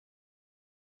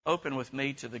Open with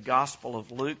me to the Gospel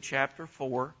of Luke chapter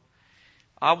 4.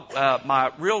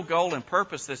 My real goal and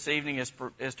purpose this evening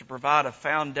is to provide a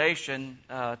foundation,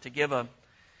 to give a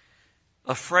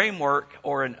framework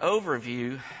or an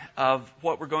overview of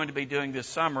what we're going to be doing this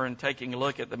summer and taking a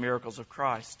look at the miracles of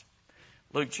Christ.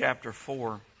 Luke chapter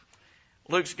 4.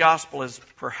 Luke's Gospel is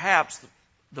perhaps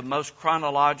the most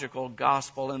chronological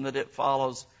Gospel in that it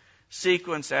follows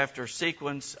sequence after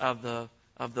sequence of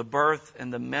the birth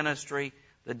and the ministry,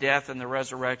 the death and the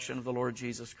resurrection of the Lord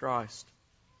Jesus Christ.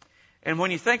 And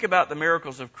when you think about the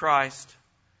miracles of Christ,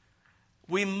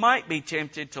 we might be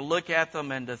tempted to look at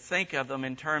them and to think of them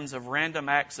in terms of random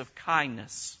acts of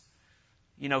kindness.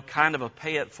 You know, kind of a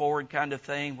pay it forward kind of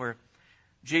thing where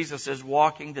Jesus is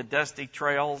walking the dusty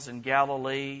trails in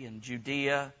Galilee and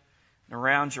Judea and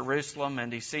around Jerusalem,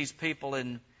 and he sees people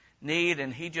in need,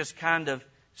 and he just kind of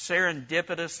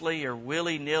serendipitously or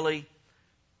willy-nilly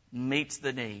meets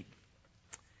the need.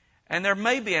 And there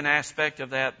may be an aspect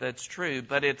of that that's true,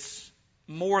 but it's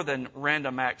more than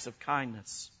random acts of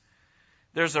kindness.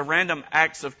 There's a Random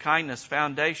Acts of Kindness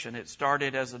Foundation. It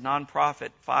started as a nonprofit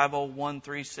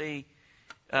 501(c)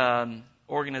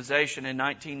 organization in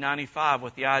 1995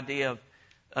 with the idea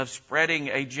of spreading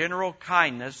a general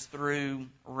kindness through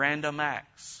random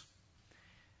acts.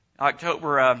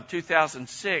 October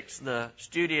 2006, the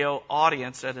studio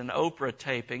audience at an Oprah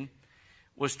taping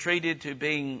was treated to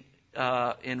being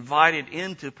invited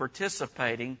into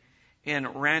participating in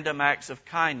random acts of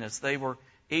kindness. They were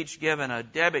each given a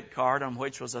debit card on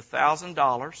which was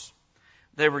 $1,000.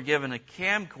 They were given a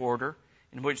camcorder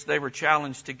in which they were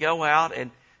challenged to go out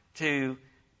and to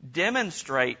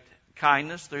demonstrate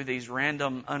kindness through these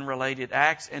random unrelated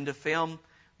acts and to film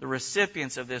the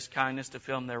recipients of this kindness, to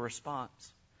film their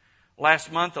response. Last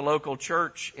month, a local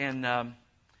church in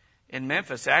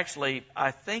Memphis, actually,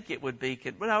 I think it would be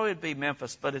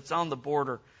Memphis, but it's on the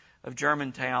border of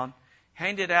Germantown,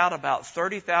 handed out about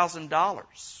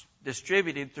 $30,000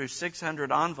 distributed through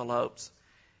 600 envelopes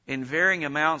in varying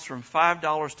amounts from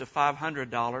 $5 to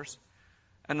 $500.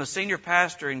 And the senior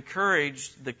pastor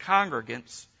encouraged the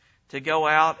congregants to go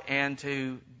out and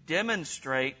to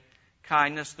demonstrate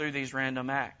kindness through these random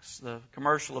acts. The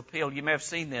commercial appeal, you may have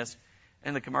seen this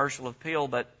in the commercial appeal,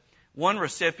 but one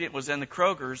recipient was in the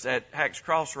Kroger's at Hacks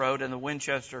Cross Road in the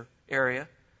Winchester area,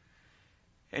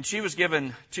 and she was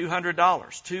given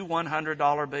 $200, two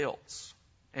 $100 bills.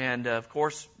 And, of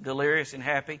course, delirious and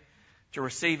happy to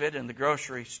receive it in the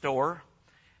grocery store.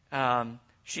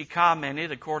 She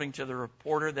commented, according to the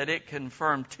reporter, that it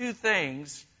confirmed two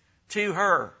things to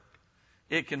her.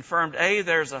 It confirmed, A,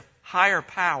 there's a higher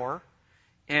power,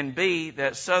 and B,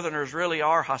 that Southerners really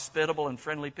are hospitable and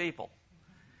friendly people.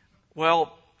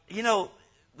 Well, you know,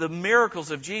 the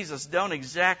miracles of Jesus don't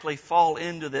exactly fall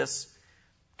into this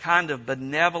kind of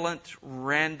benevolent,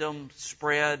 random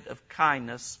spread of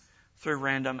kindness through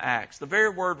random acts. The very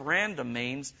word random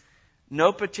means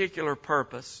no particular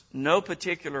purpose, no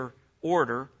particular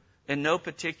order, and no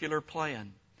particular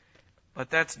plan. But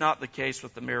that's not the case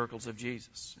with the miracles of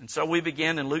Jesus. And so we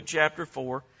begin in Luke chapter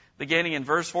 4, beginning in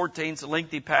verse 14. It's a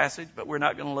lengthy passage, but we're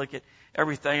not going to look at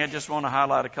everything. I just want to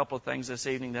highlight a couple of things this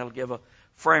evening that will give a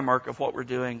framework of what we're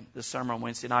doing this summer on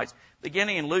Wednesday nights.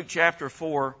 Beginning in Luke chapter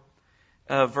 4,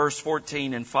 verse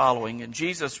 14 and following. And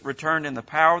Jesus returned in the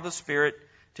power of the Spirit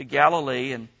to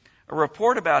Galilee, and a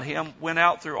report about him went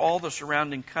out through all the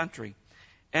surrounding country.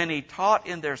 And he taught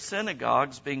in their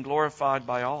synagogues, being glorified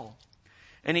by all.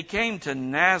 And he came to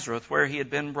Nazareth, where he had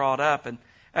been brought up, and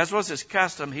as was his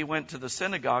custom, he went to the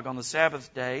synagogue on the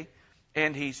Sabbath day,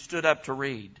 and he stood up to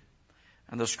read.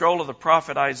 And the scroll of the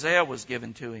prophet Isaiah was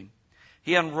given to him.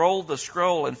 He unrolled the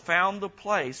scroll and found the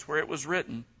place where it was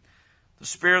written, "The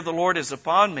Spirit of the Lord is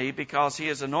upon me, because he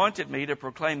has anointed me to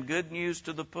proclaim good news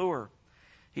to the poor.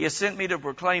 He has sent me to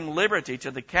proclaim liberty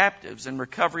to the captives and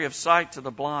recovery of sight to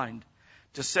the blind,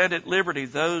 to set at liberty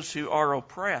those who are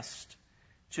oppressed,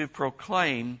 to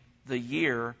proclaim the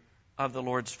year of the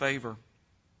Lord's favor."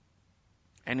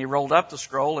 And he rolled up the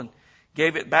scroll and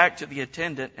gave it back to the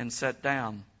attendant and sat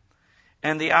down.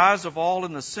 And the eyes of all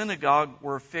in the synagogue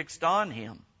were fixed on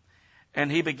him.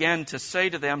 And he began to say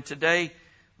to them, "Today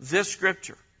this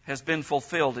scripture has been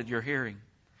fulfilled in your hearing."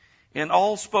 And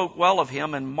all spoke well of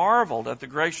him and marveled at the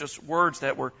gracious words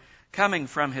that were coming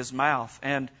from his mouth.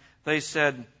 And they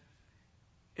said,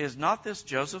 "Is not this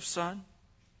Joseph's son?"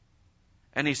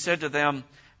 And he said to them,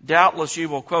 "Doubtless you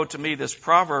will quote to me this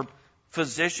proverb,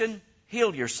 'Physician,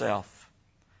 heal yourself.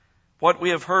 What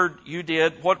we have heard you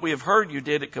did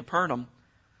at Capernaum,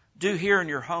 do here in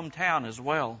your hometown as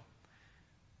well."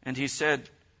 And he said,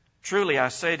 "Truly I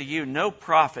say to you, no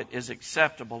prophet is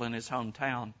acceptable in his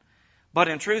hometown. But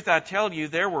in truth I tell you,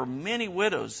 there were many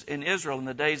widows in Israel in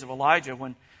the days of Elijah,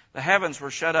 when the heavens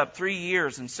were shut up 3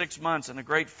 years and 6 months, and a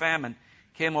great famine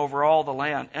came over all the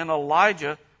land. And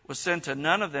Elijah was sent to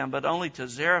none of them, but only to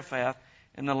Zarephath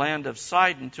in the land of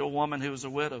Sidon, to a woman who was a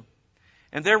widow.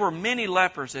 And there were many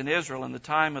lepers in Israel in the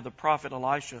time of the prophet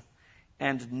Elisha,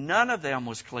 and none of them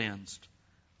was cleansed,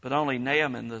 but only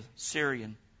Naaman the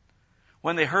Syrian.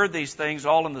 When they heard these things,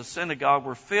 all in the synagogue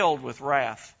were filled with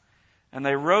wrath. And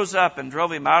they rose up and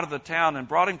drove him out of the town and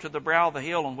brought him to the brow of the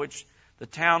hill on which the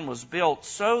town was built,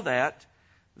 so that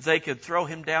they could throw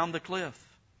him down the cliff.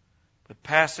 But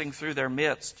passing through their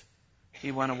midst,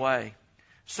 he went away.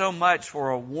 So much for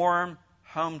a warm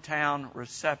hometown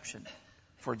reception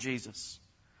for Jesus.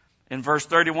 In verse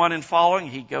 31 and following,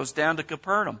 he goes down to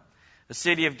Capernaum, the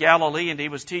city of Galilee, and he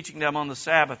was teaching them on the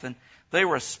Sabbath. And they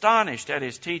were astonished at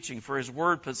his teaching, for his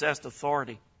word possessed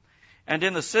authority. And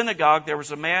in the synagogue there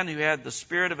was a man who had the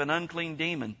spirit of an unclean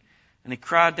demon, and he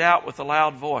cried out with a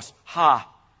loud voice, "Ha!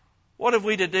 What have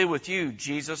we to do with you,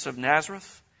 Jesus of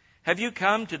Nazareth? Have you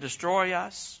come to destroy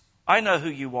us? I know who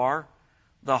you are,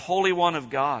 the Holy One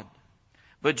of God."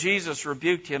 But Jesus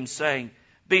rebuked him, saying,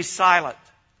 "Be silent,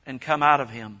 and come out of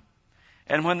him."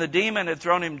 And when the demon had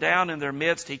thrown him down in their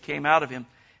midst, he came out of him,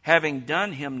 having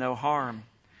done him no harm.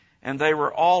 And they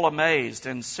were all amazed,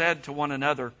 and said to one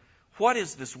another, "What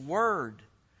is this word?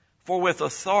 For with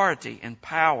authority and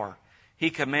power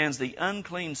he commands the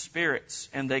unclean spirits,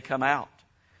 and they come out."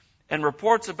 And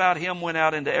reports about him went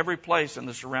out into every place in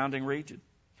the surrounding region.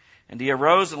 And he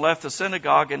arose and left the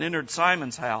synagogue and entered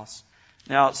Simon's house.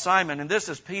 Now Simon, and this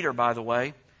is Peter, by the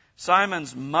way,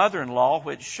 Simon's mother-in-law,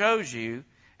 which shows you,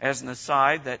 as an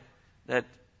aside, that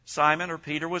Simon or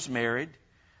Peter was married,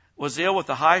 was ill with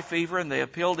a high fever, and they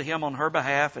appealed to him on her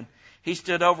behalf. And he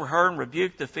stood over her and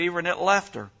rebuked the fever, and it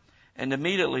left her. And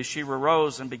immediately she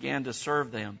arose and began to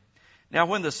serve them. Now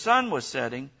when the sun was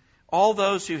setting, all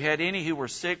those who had any who were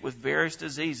sick with various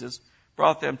diseases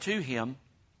brought them to him.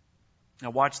 Now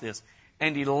watch this.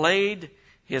 And he laid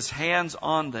his hands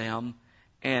on them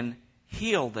and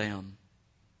healed them.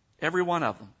 Every one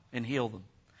of them, and healed them.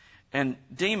 And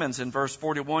demons, in verse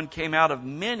 41, came out of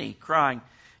many, crying,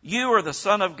 "You are the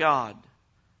Son of God."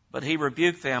 But he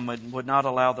rebuked them and would not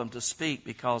allow them to speak,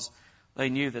 because they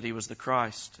knew that he was the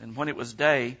Christ. And when it was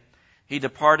day, he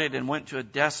departed and went to a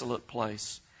desolate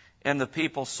place. And the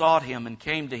people sought him and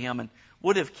came to him and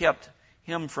would have kept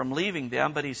him from leaving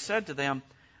them. But he said to them,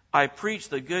 "I preach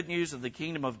the good news of the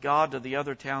kingdom of God to the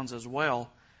other towns as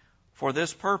well, for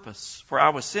this purpose, for I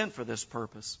was sent for this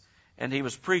purpose." And he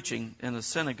was preaching in the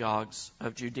synagogues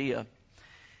of Judea.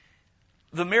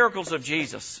 The miracles of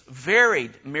Jesus,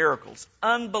 varied miracles,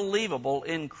 unbelievable,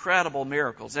 incredible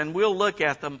miracles. And we'll look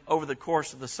at them over the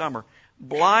course of the summer.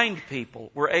 Blind people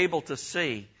were able to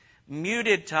see.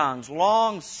 Muted tongues,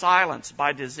 long silenced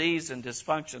by disease and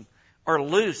dysfunction, are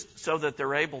loosed so that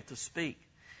they're able to speak.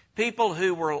 People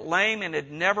who were lame and had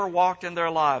never walked in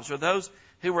their lives, or those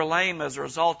who were lame as a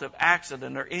result of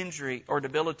accident or injury or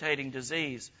debilitating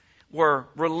disease, were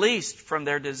released from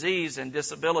their disease and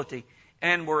disability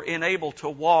and were enabled to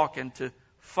walk and to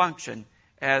function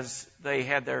as they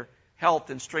had their health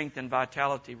and strength and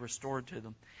vitality restored to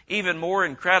them. Even more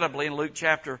incredibly, in Luke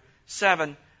chapter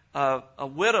 7, a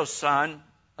widow's son,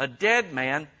 a dead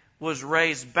man, was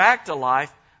raised back to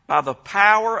life by the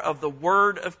power of the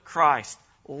word of Christ.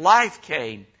 Life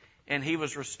came, and he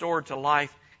was restored to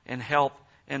life and health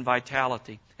and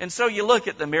vitality. And so you look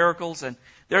at the miracles, and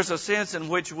there's a sense in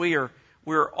which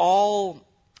we're all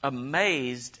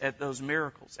amazed at those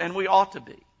miracles, and we ought to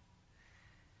be.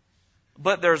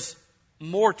 But there's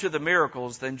more to the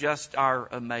miracles than just our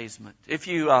amazement. If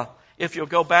you'll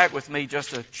go back with me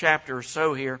just a chapter or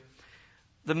so here,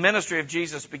 the ministry of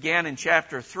Jesus began in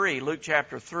chapter 3, Luke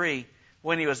chapter 3,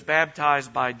 when he was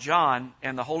baptized by John,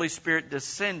 and the Holy Spirit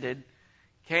descended,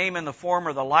 came in the form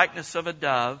or the likeness of a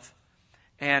dove.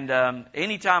 And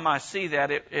anytime I see that,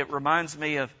 it reminds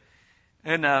me of,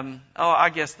 I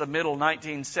guess the middle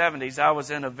 1970s, I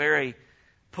was in a very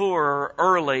poor,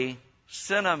 early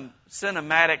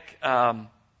cinematic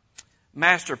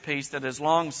masterpiece that has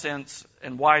long since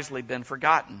and wisely been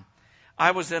forgotten.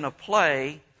 I was in a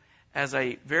play as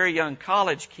a very young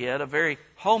college kid, a very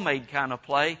homemade kind of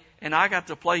play, and I got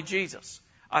to play Jesus.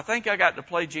 I think I got to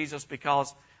play Jesus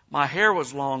because my hair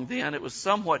was long then. It was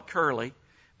somewhat curly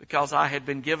because I had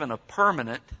been given a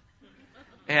permanent.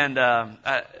 And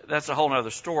that's a whole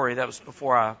other story. That was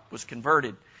before I was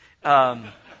converted. Because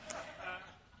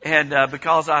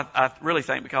I really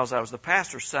think because I was the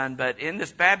pastor's son. But in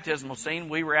this baptismal scene,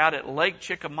 we were out at Lake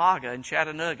Chickamauga in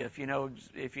Chattanooga, if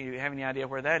you have any idea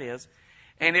where that is.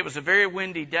 And it was a very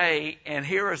windy day, and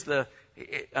here is the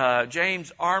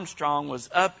James Armstrong was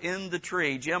up in the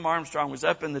tree. Jim Armstrong was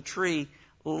up in the tree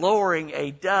lowering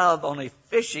a dove on a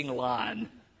fishing line.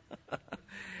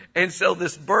 And so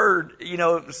this bird,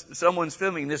 someone's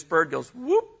filming, this bird goes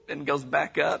whoop and goes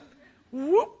back up,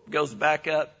 whoop, goes back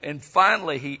up. And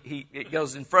finally it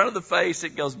goes in front of the face,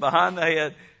 it goes behind the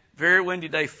head. Very windy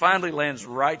day, finally lands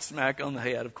right smack on the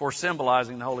head, of course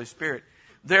symbolizing the Holy Spirit.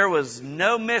 There was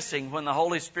no missing when the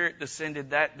Holy Spirit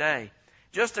descended that day.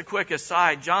 Just a quick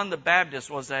aside, John the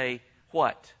Baptist was a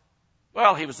what?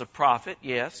 Well, he was a prophet,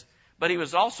 yes, but he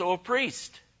was also a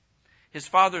priest. His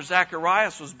father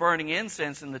Zacharias was burning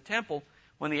incense in the temple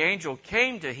when the angel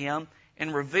came to him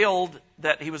and revealed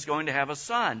that he was going to have a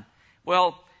son.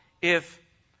 Well, if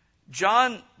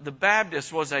John the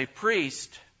Baptist was a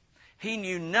priest, he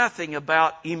knew nothing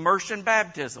about immersion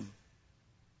baptism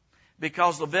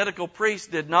because Levitical priests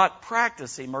did not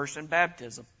practice immersion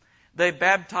baptism. They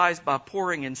baptized by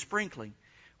pouring and sprinkling,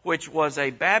 which was a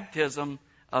baptism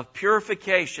of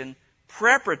purification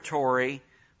preparatory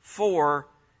for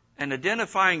and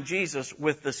identifying Jesus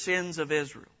with the sins of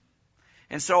Israel.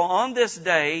 And so on this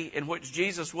day in which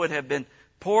Jesus would have been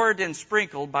poured and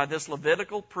sprinkled by this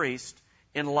Levitical priest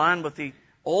in line with the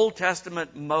Old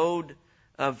Testament mode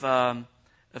of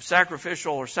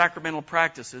sacrificial or sacramental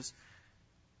practices,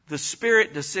 the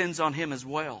Spirit descends on him as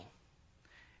well.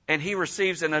 And he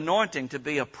receives an anointing to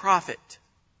be a prophet.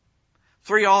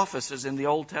 3 offices in the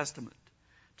Old Testament.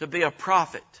 To be a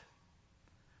prophet,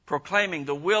 proclaiming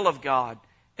the will of God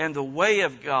and the way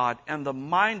of God and the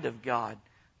mind of God,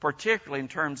 particularly in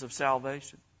terms of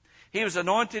salvation. He was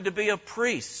anointed to be a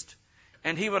priest,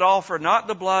 and he would offer not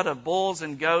the blood of bulls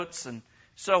and goats and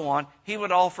so on. He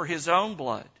would offer his own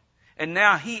blood. And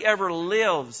now he ever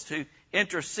lives to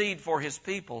intercede for his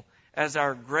people as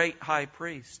our great high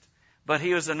priest. But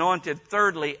he was anointed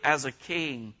thirdly as a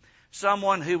king,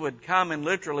 someone who would come and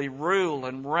literally rule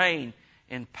and reign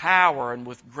in power and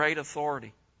with great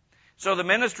authority. So the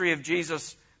ministry of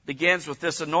Jesus begins with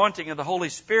this anointing of the Holy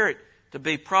Spirit to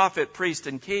be prophet, priest,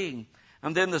 and king.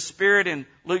 And then the Spirit in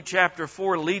Luke chapter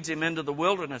 4 leads him into the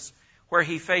wilderness where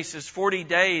he faces 40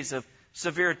 days of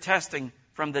severe testing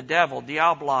from the devil,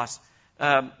 Diabolos,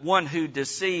 one who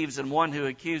deceives and one who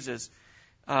accuses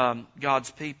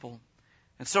God's people.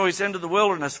 And so he's into the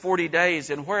wilderness 40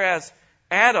 days. And whereas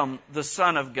Adam, the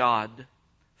Son of God,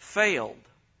 failed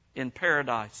in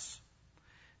paradise,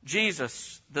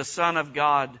 Jesus, the Son of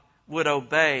God, would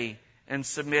obey and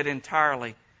submit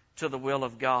entirely to the will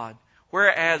of God.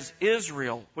 Whereas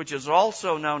Israel, which is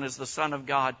also known as the Son of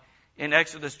God in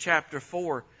Exodus chapter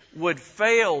 4, would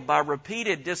fail by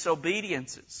repeated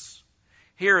disobediences.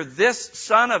 Here, this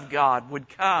Son of God would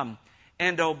come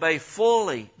and obey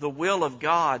fully the will of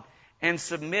God and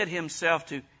submit himself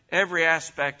to every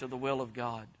aspect of the will of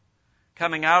God.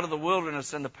 Coming out of the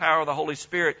wilderness in the power of the Holy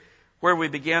Spirit, where we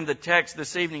began the text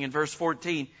this evening in verse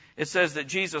 14, it says that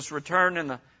Jesus returned in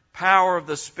the power of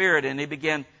the Spirit and he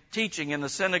began teaching in the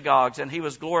synagogues and he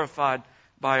was glorified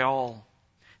by all.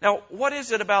 Now, what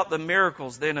is it about the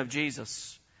miracles then of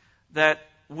Jesus that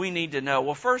we need to know?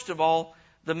 Well, first of all,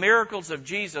 the miracles of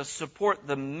Jesus support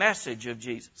the message of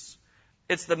Jesus.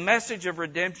 It's the message of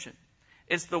redemption.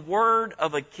 It's the word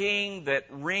of a king that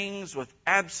rings with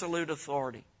absolute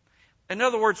authority. In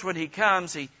other words, when he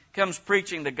comes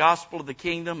preaching the gospel of the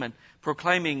kingdom and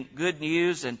proclaiming good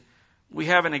news. And we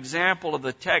have an example of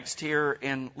the text here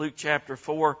in Luke chapter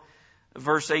 4,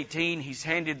 verse 18. He's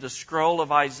handed the scroll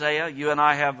of Isaiah. You and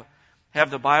I have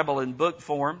the Bible in book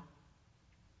form.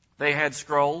 They had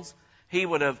scrolls. He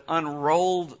would have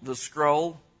unrolled the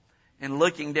scroll, and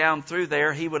looking down through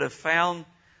there, he would have found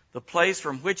the place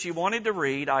from which he wanted to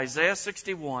read, Isaiah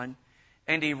 61,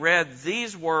 and he read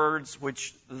these words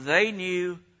which they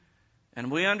knew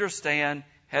and we understand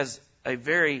has a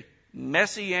very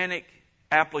messianic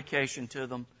application to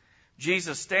them.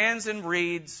 Jesus stands and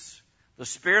reads, "The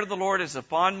Spirit of the Lord is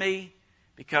upon me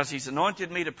because He's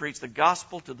anointed me to preach the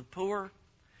gospel to the poor.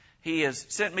 He has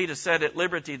sent me to set at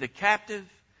liberty the captive,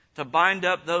 to bind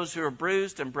up those who are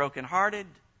bruised and brokenhearted,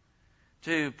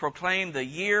 to proclaim the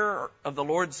year of the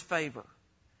Lord's favor."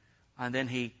 And then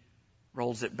he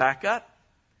rolls it back up.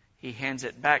 He hands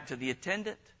it back to the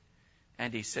attendant,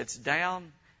 and he sits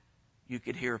down. You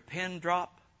could hear a pin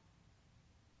drop.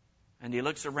 And he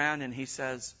looks around and he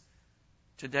says,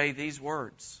 "Today these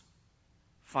words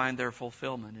find their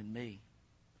fulfillment in me."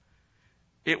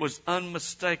 It was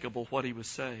unmistakable what he was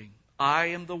saying. I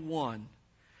am the one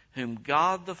whom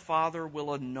God the Father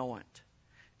will anoint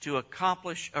to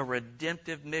accomplish a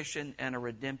redemptive mission and a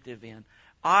redemptive end.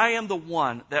 I am the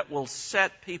one that will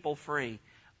set people free.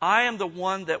 I am the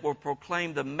one that will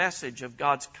proclaim the message of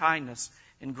God's kindness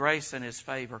in grace and His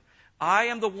favor. I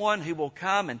am the one who will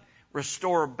come and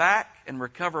restore back and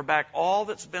recover back all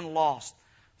that's been lost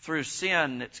through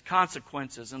sin, its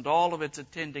consequences, and all of its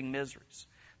attending miseries.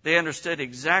 They understood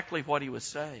exactly what He was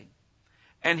saying.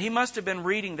 And He must have been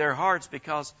reading their hearts,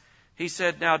 because He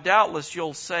said, now doubtless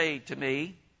you'll say to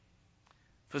me,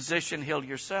 physician, heal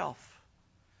yourself.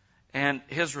 And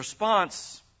His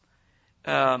response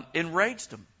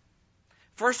enraged them.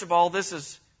 First of all, this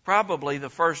is probably the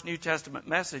first New Testament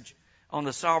message on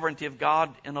the sovereignty of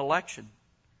God in election.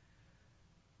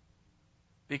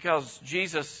 Because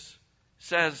Jesus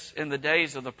says in the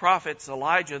days of the prophets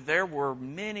Elijah, there were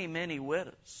many, many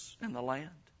widows in the land.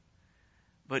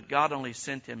 But God only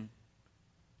sent him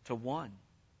to one.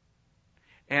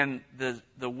 And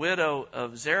the widow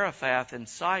of Zarephath in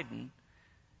Sidon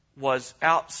was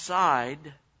outside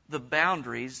the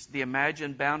boundaries, the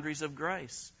imagined boundaries of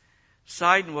grace.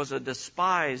 Sidon was a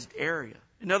despised area.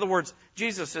 In other words,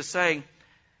 Jesus is saying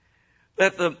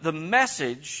that the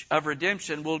message of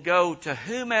redemption will go to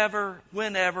whomever,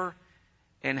 whenever,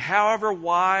 and however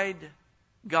wide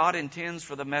God intends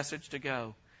for the message to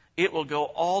go. It will go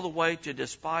all the way to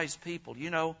despised people. You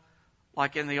know,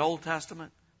 like in the Old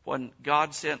Testament, when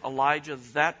God sent Elijah,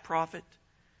 that prophet,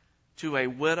 to a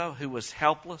widow who was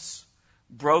helpless,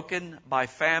 broken by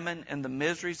famine and the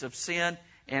miseries of sin,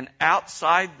 and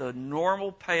outside the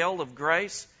normal pale of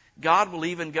grace. God will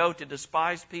even go to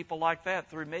despised people like that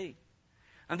through me.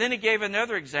 And then He gave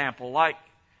another example,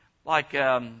 like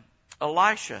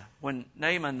Elisha, when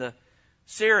Naaman the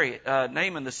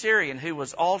Syrian, who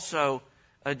was also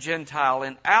a Gentile,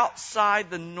 and outside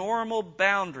the normal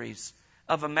boundaries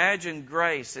of imagined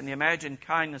grace and the imagined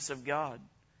kindness of God.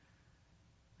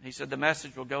 He said the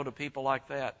message will go to people like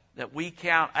that we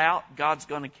count out, God's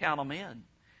going to count them in.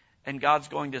 And God's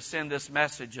going to send this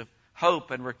message of hope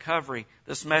and recovery,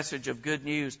 this message of good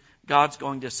news, God's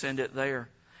going to send it there.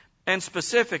 And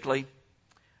specifically,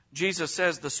 Jesus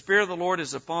says, the Spirit of the Lord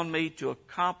is upon me to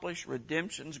accomplish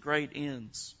redemption's great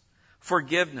ends,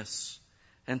 forgiveness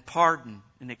and pardon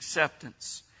and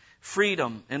acceptance,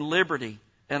 freedom and liberty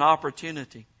and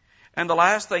opportunity. And the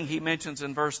last thing He mentions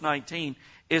in verse 19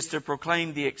 is to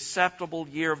proclaim the acceptable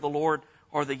year of the Lord,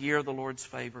 or the year of the Lord's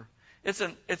favor. It's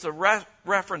a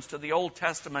reference to the Old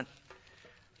Testament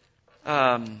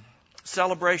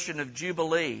celebration of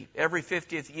Jubilee. Every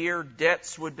 50th year,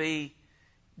 debts would be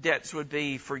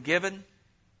forgiven,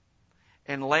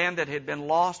 and land that had been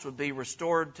lost would be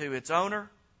restored to its owner,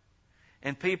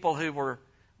 and people who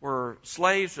were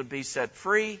slaves would be set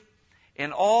free,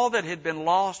 and all that had been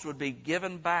lost would be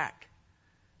given back.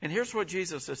 And here's what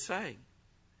Jesus is saying.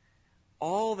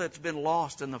 All that's been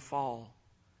lost in the fall,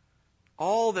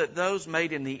 all that those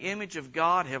made in the image of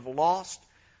God have lost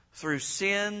through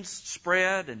sin's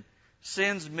spread and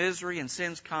sin's misery and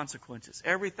sin's consequences,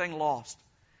 everything lost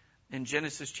in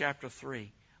Genesis chapter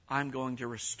 3, I'm going to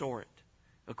restore it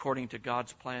according to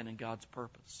God's plan and God's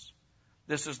purpose.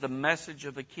 This is the message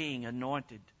of the King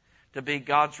anointed to be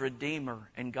God's Redeemer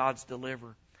and God's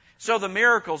Deliverer. So the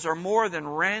miracles are more than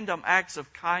random acts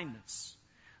of kindness.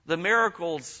 The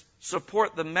miracles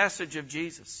support the message of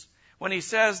Jesus. When He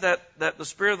says that the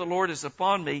Spirit of the Lord is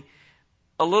upon me,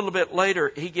 a little bit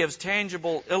later He gives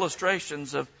tangible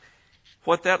illustrations of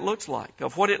what that looks like,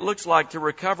 of what it looks like to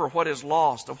recover what is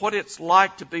lost, of what it's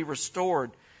like to be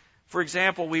restored. For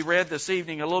example, we read this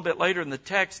evening a little bit later in the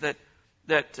text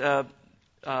that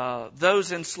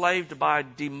those enslaved by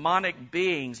demonic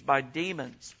beings, by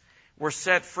demons, were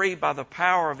set free by the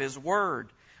power of His Word.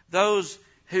 Those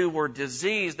who were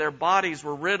diseased, their bodies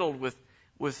were riddled with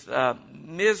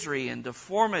misery and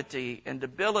deformity and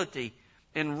debility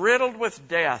and riddled with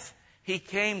death. He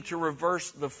came to reverse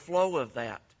the flow of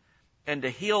that and to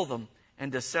heal them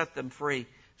and to set them free.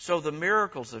 So the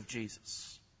miracles of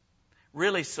Jesus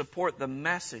really support the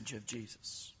message of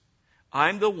Jesus.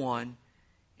 I'm the one,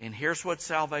 and here's what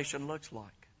salvation looks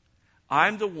like.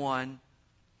 I'm the one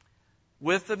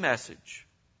with the message,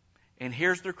 and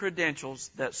here's the credentials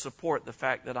that support the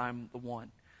fact that I'm the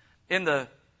one. In the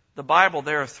Bible,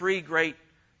 there are three great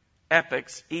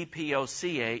epics, epoch,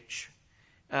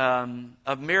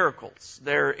 of miracles.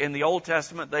 They're in the Old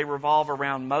Testament, they revolve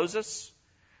around Moses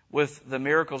with the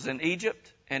miracles in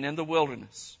Egypt and in the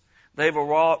wilderness. They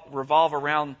revolve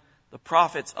around the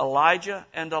prophets Elijah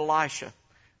and Elisha.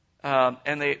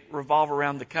 And they revolve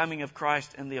around the coming of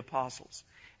Christ and the apostles.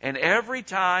 And every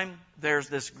time there's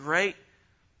this great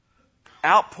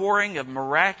outpouring of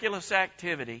miraculous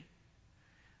activity,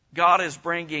 God is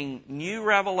bringing new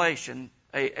revelation,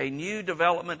 a new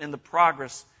development in the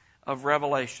progress of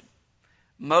revelation.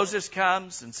 Moses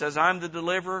comes and says, I'm the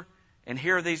deliverer, and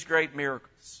here are these great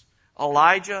miracles.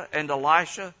 Elijah and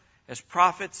Elisha, as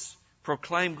prophets,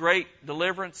 proclaim great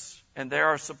deliverance, and they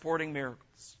are supporting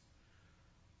miracles.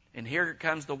 And here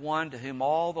comes the one to whom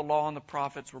all the law and the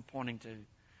prophets were pointing to,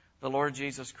 the Lord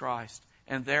Jesus Christ.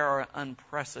 And there are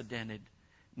unprecedented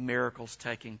miracles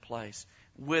taking place.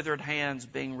 Withered hands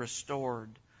being restored.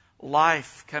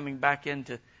 Life coming back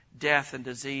into death and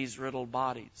disease-riddled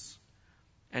bodies.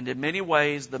 And in many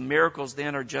ways, the miracles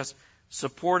then are just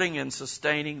supporting and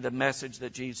sustaining the message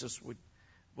that Jesus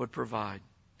would provide.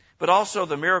 But also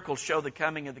the miracles show the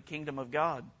coming of the kingdom of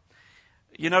God.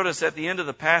 You notice at the end of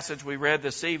the passage we read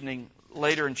this evening,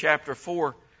 later in chapter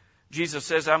 4, Jesus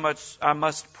says, I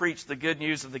must preach the good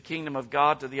news of the kingdom of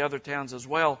God to the other towns as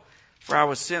well, for I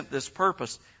was sent this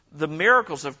purpose. The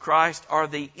miracles of Christ are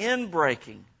the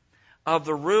inbreaking of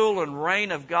the rule and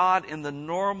reign of God in the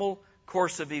normal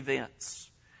course of events.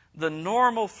 The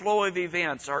normal flow of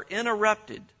events are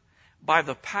interrupted by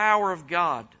the power of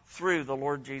God through the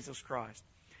Lord Jesus Christ.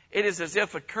 It is as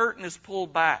if a curtain is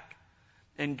pulled back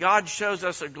and God shows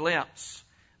us a glimpse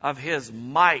of His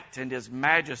might and His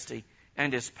majesty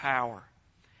and His power.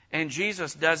 And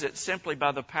Jesus does it simply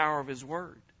by the power of His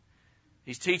Word.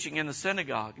 He's teaching in the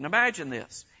synagogue. And imagine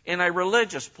this, in a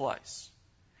religious place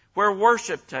where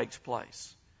worship takes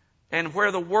place and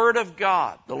where the Word of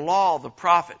God, the law, the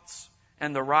prophets,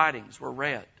 and the writings were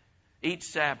read each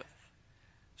Sabbath.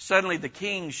 Suddenly the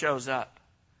king shows up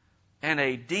and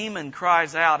a demon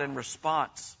cries out in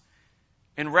response,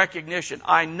 in recognition,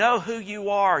 I know who you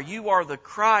are. You are the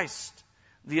Christ,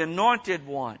 the anointed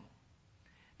one.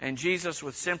 And Jesus,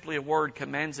 with simply a word,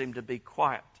 commands him to be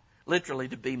quiet, literally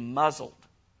to be muzzled.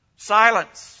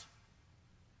 Silence.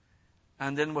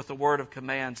 And then with a word of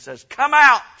command says, come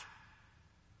out.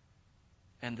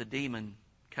 And the demon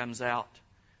comes out.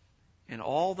 And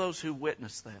all those who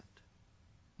witnessed that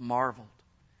marveled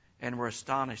and were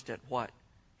astonished at what?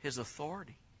 His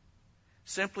authority.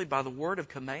 Simply by the word of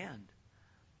command.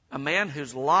 A man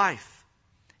whose life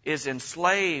is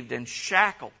enslaved and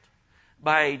shackled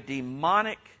by a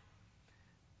demonic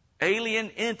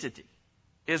alien entity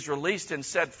is released and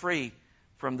set free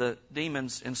from the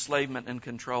demon's enslavement and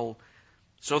control.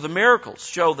 So the miracles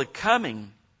show the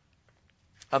coming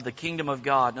of the kingdom of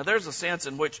God. Now there's a sense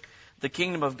in which the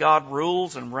kingdom of God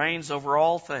rules and reigns over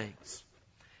all things.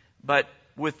 But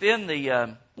within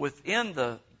the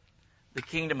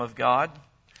kingdom of God,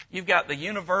 you've got the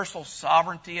universal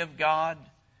sovereignty of God.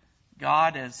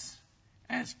 God as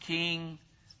king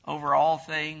over all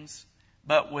things.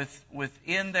 But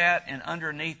within that and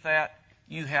underneath that,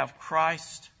 you have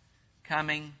Christ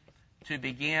coming to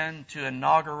begin to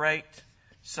inaugurate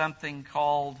something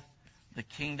called the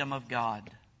kingdom of God.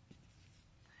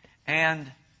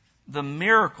 And the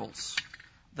miracles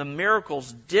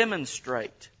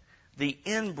demonstrate the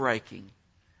inbreaking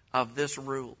of this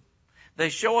rule. They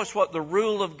show us what the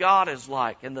rule of God is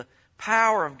like, and the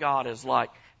power of God is like,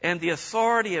 and the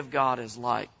authority of God is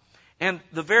like. And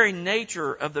the very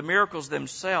nature of the miracles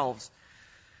themselves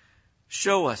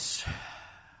show us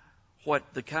what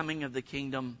the coming of the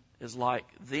kingdom is like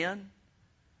then,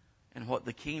 and what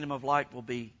the kingdom of light will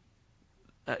be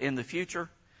in the future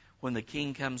when the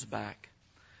King comes back.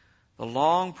 The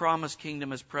long-promised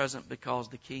kingdom is present because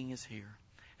the King is here.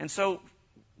 And so,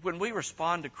 when we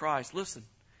respond to Christ, listen,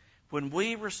 when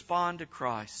we respond to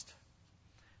Christ,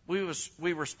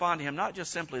 we respond to Him not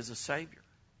just simply as a Savior,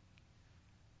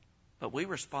 but we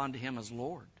respond to Him as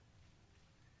Lord.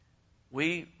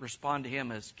 We respond to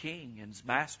Him as King and as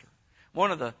Master.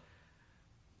 One of the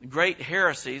great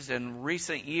heresies in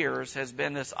recent years has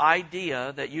been this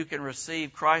idea that you can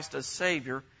receive Christ as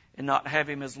Savior and not have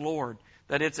Him as Lord.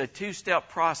 That it's a two-step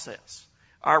process.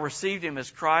 I received Him as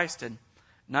Christ in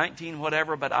 19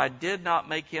 whatever, but I did not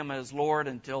make Him as Lord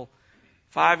until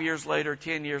 5 years later,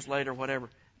 10 years later, whatever.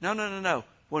 No.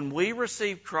 When we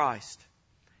receive Christ,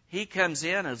 He comes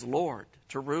in as Lord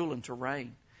to rule and to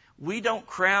reign. We don't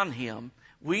crown Him.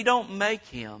 We don't make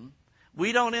Him.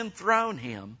 We don't enthrone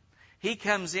Him. He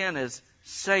comes in as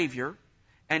Savior,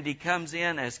 and He comes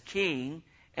in as King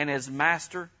and as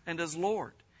Master and as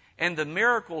Lord. And the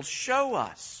miracles show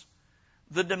us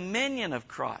the dominion of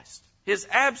Christ, His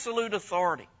absolute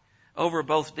authority over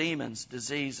both demons,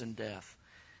 disease, and death.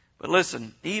 But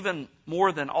listen, even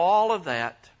more than all of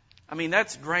that, I mean,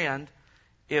 that's grand.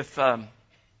 If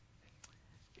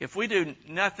we do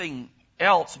nothing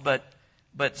else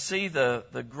but see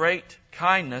the great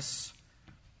kindness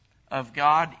of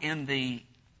God in the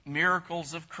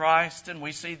miracles of Christ, and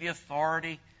we see the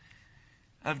authority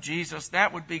of Jesus,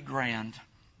 that would be grand.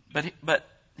 But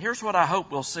here's what I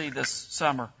hope we'll see this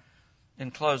summer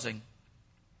in closing.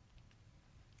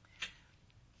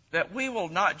 that we will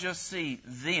not just see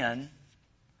then,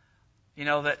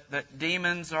 that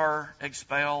demons are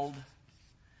expelled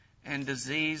and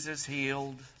disease is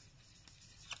healed.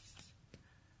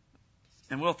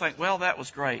 And we'll think, well, that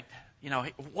was great.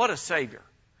 What a Savior.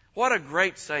 What a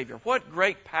great Savior. What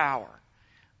great power.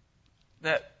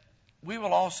 That we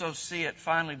will also see it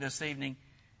finally this evening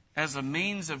as a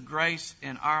means of grace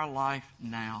in our life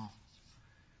now.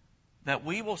 That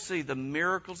we will see the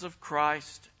miracles of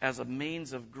Christ as a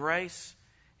means of grace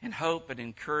and hope and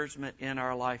encouragement in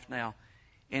our life now.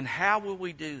 And how will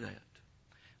we do that?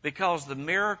 Because the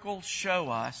miracles show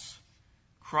us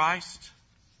Christ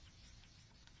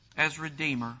as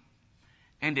Redeemer,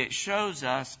 and it shows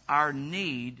us our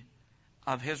need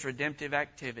of His redemptive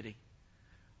activity.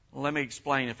 Well, let me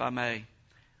explain, if I may.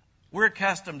 We're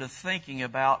accustomed to thinking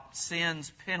about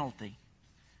sin's penalty,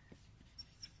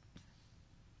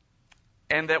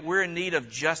 and that we're in need of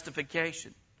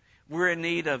justification. We're in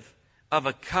need of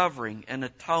a covering, an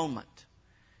atonement.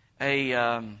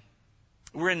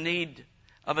 We're in need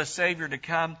of a Savior to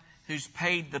come who's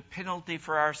paid the penalty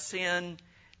for our sin.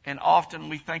 And often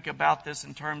we think about this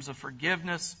in terms of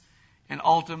forgiveness, and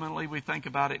ultimately we think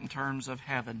about it in terms of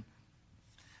heaven.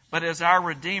 But as our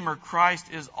Redeemer,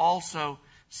 Christ is also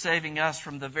saving us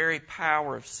from the very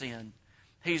power of sin.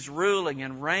 He's ruling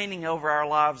and reigning over our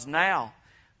lives now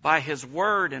by His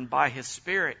Word and by His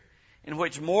Spirit, in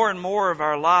which more and more of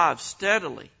our lives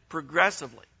steadily,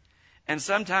 progressively, and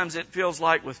sometimes it feels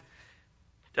like with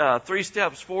 3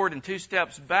 steps forward and 2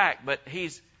 steps back, but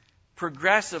He's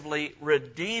progressively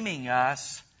redeeming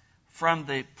us from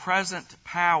the present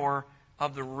power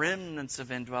of the remnants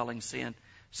of indwelling sin,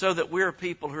 so that we're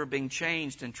people who are being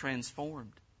changed and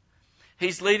transformed.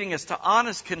 He's leading us to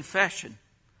honest confession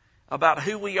about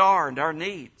who we are and our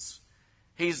needs.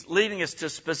 He's leading us to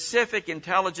specific,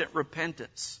 intelligent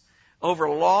repentance over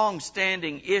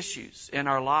long-standing issues in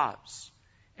our lives.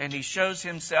 And He shows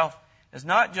Himself as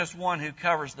not just one who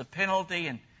covers the penalty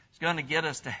and is going to get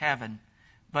us to heaven,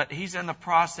 but He's in the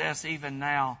process even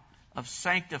now of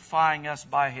sanctifying us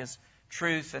by His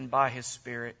truth and by His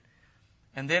Spirit.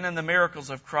 And then in the miracles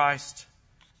of Christ,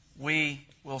 we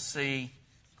will see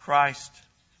Christ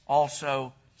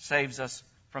also saves us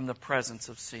from the presence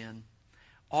of sin.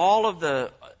 All of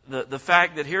the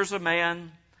fact that here's a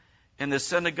man in the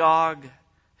synagogue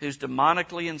who's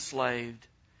demonically enslaved,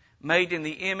 made in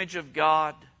the image of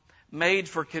God, made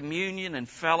for communion and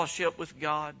fellowship with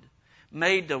God,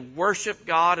 made to worship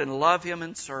God and love Him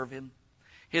and serve Him.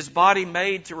 His body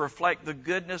made to reflect the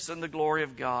goodness and the glory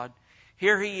of God.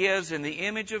 Here he is in the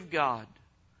image of God,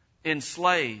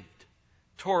 enslaved,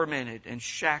 tormented, and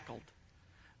shackled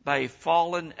by a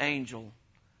fallen angel,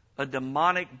 a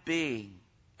demonic being,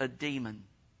 a demon.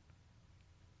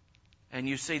 And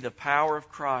you see the power of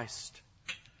Christ,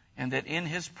 and that in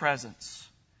His presence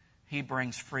He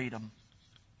brings freedom.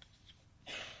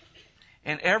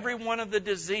 And every one of the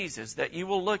diseases that you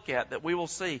will look at, that we will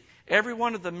see, every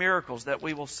one of the miracles that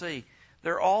we will see,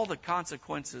 they're all the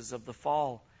consequences of the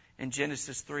fall in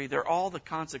Genesis 3. They're all the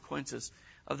consequences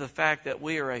of the fact that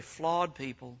we are a flawed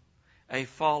people, a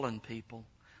fallen people,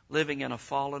 living in a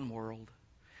fallen world.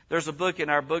 There's a book in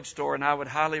our bookstore, and I would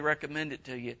highly recommend it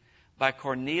to you, by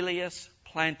Cornelius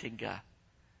Plantinga.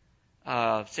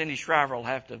 Cindy Shriver will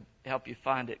have to help you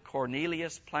find it.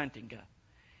 Cornelius Plantinga.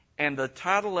 And the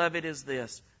title of it is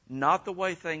this: Not the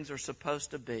Way Things Are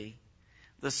Supposed to Be.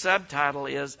 The subtitle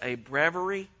is A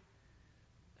Breviary,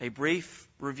 a brief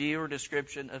review or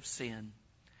description of sin.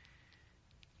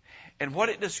 And what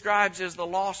it describes is the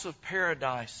loss of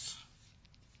paradise.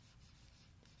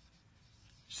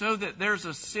 So that there's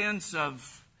a sense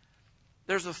of,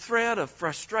 there's a thread of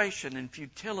frustration and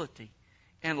futility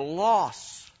and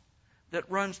loss that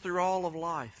runs through all of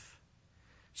life.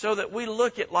 So that we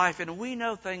look at life and we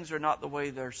know things are not the way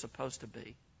they're supposed to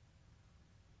be.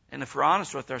 And if we're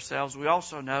honest with ourselves, we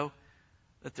also know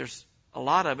that there's a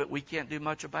lot of it we can't do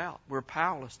much about. We're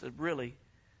powerless to really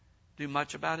do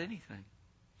much about anything.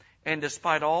 And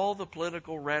despite all the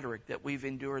political rhetoric that we've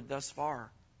endured thus far,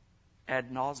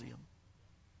 ad nauseum,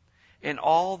 and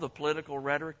all the political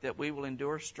rhetoric that we will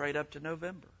endure straight up to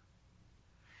November,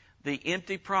 the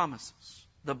empty promises,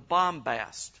 the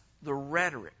bombast, the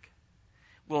rhetoric,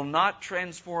 will not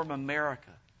transform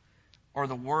America or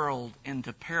the world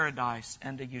into paradise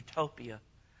and a utopia.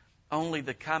 Only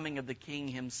the coming of the King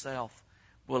Himself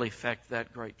will effect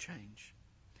that great change.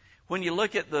 When you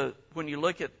look at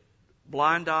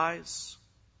blind eyes,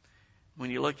 when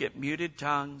you look at muted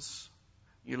tongues,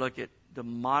 you look at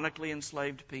demonically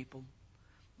enslaved people,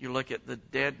 you look at the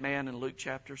dead man in Luke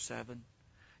chapter 7,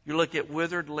 you look at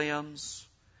withered limbs,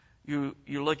 you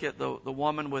look at the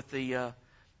woman with the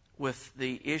with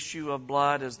the issue of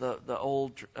blood, as the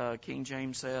old King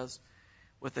James says,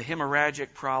 with the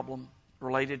hemorrhagic problem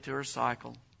related to her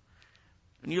cycle.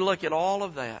 When you look at all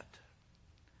of that,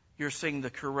 you're seeing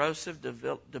the corrosive,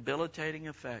 debilitating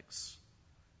effects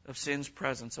of sin's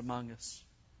presence among us.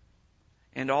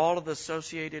 And all of the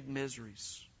associated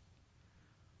miseries,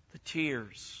 the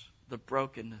tears, the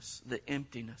brokenness, the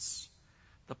emptiness,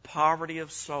 the poverty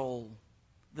of soul,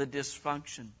 the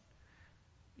dysfunction.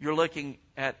 You're looking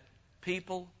at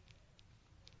people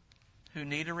who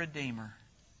need a Redeemer.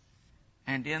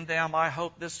 And in them, I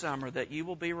hope this summer that you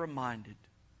will be reminded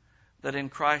that in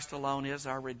Christ alone is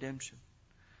our redemption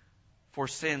for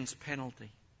sin's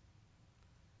penalty,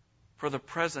 for the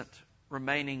present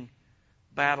remaining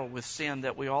battle with sin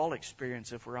that we all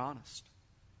experience if we're honest,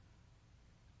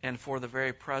 and for the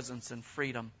very presence and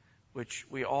freedom which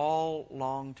we all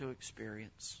long to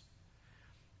experience.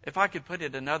 If I could put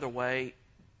it another way,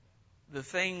 the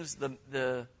things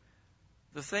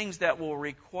that will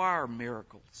require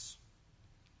miracles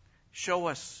show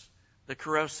us the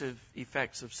corrosive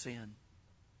effects of sin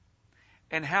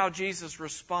and how Jesus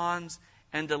responds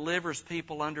and delivers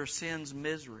people under sin's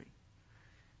misery.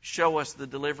 Show us the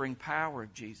delivering power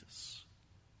of Jesus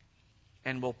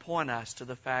and will point us to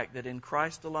the fact that in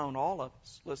Christ alone, all of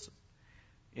us, listen,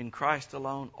 in Christ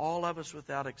alone, all of us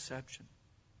without exception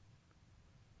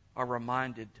are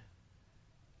reminded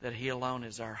that He alone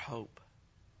is our hope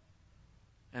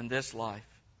in this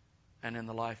life and in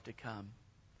the life to come.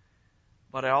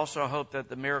 But I also hope that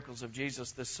the miracles of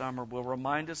Jesus this summer will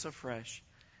remind us afresh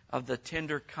of the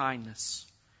tender kindness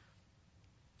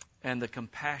and the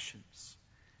compassions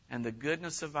and the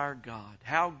goodness of our God.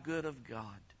 How good of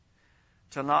God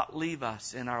to not leave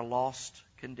us in our lost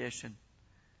condition,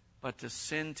 but to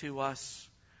send to us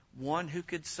one who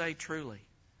could say truly,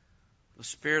 the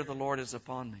Spirit of the Lord is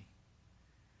upon me,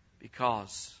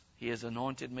 because He has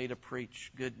anointed me to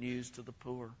preach good news to the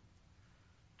poor,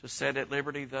 to set at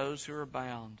liberty those who are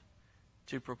bound,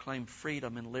 to proclaim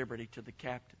freedom and liberty to the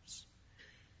captives,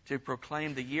 to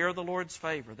proclaim the year of the Lord's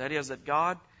favor. That is, that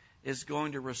God is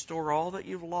going to restore all that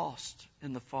you've lost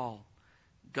in the fall.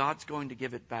 God's going to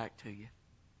give it back to you.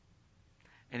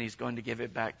 And He's going to give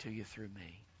it back to you through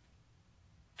me.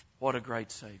 What a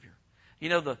great Savior. You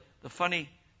know, the funny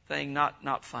thing,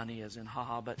 not funny as in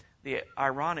haha, but the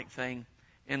ironic thing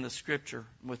in the Scripture,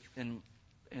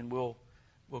 and we'll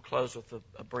close with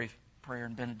a brief prayer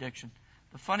and benediction.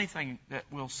 The funny thing that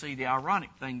we'll see, the ironic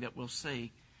thing that we'll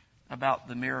see about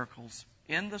the miracles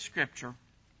in the Scripture,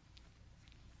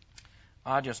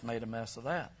 I just made a mess of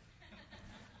that.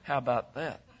 How about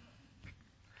that?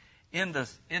 In the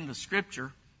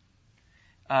Scripture,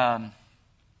 the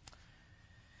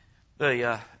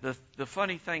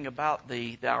funny thing about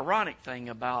the ironic thing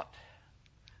about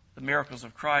the miracles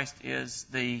of Christ is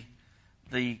the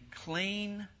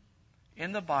clean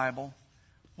in the Bible,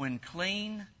 when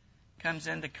clean comes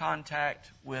into contact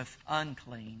with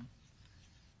unclean,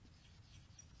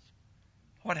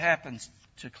 what happens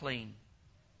to clean?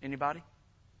 Anybody?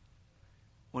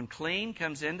 When clean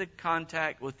comes into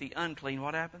contact with the unclean,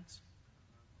 what happens?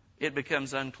 It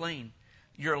becomes unclean.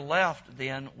 You're left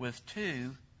then with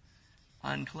two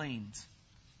uncleans.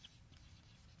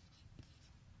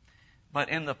 But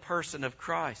in the person of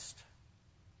Christ,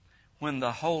 when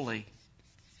the holy,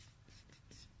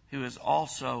 who is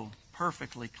also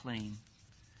perfectly clean,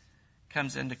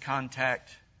 comes into contact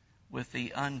with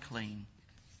the unclean,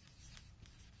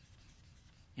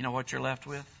 you know what you're left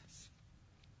with?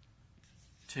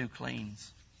 Two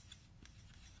cleans.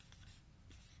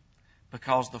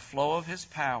 Because the flow of His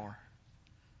power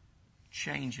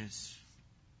changes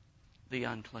the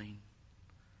unclean.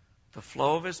 The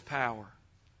flow of His power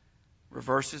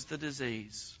reverses the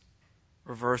disease,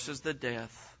 reverses the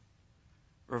death,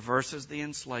 reverses the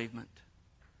enslavement,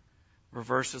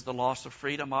 reverses the loss of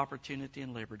freedom, opportunity,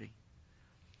 and liberty.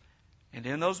 And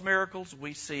in those miracles,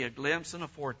 we see a glimpse and a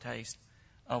foretaste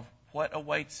of what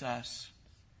awaits us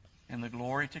in the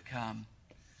glory to come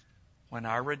when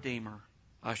our Redeemer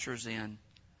ushers in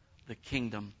the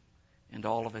kingdom and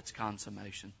all of its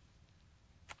consummation.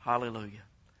 Hallelujah.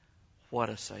 What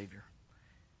a Savior.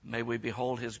 May we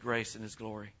behold His grace and His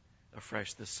glory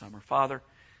afresh this summer. Father,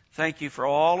 thank You for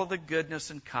all of the goodness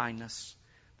and kindness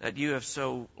that You have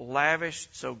so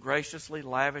lavished, so graciously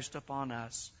lavished upon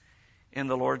us in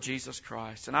the Lord Jesus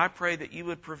Christ. And I pray that You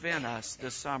would prevent us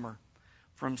this summer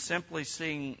from simply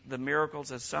seeing the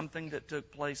miracles as something that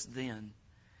took place then,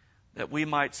 that we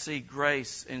might see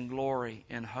grace and glory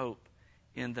and hope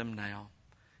in them now.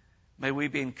 May we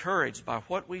be encouraged by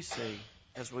what we see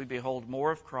as we behold more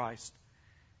of Christ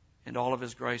and all of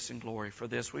His grace and glory. For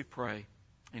this we pray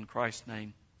in Christ's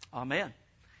name. Amen.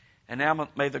 And now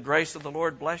may the grace of the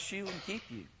Lord bless you and keep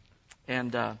you,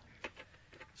 and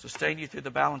sustain you through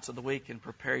the balance of the week and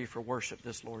prepare you for worship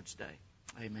this Lord's Day.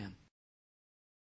 Amen.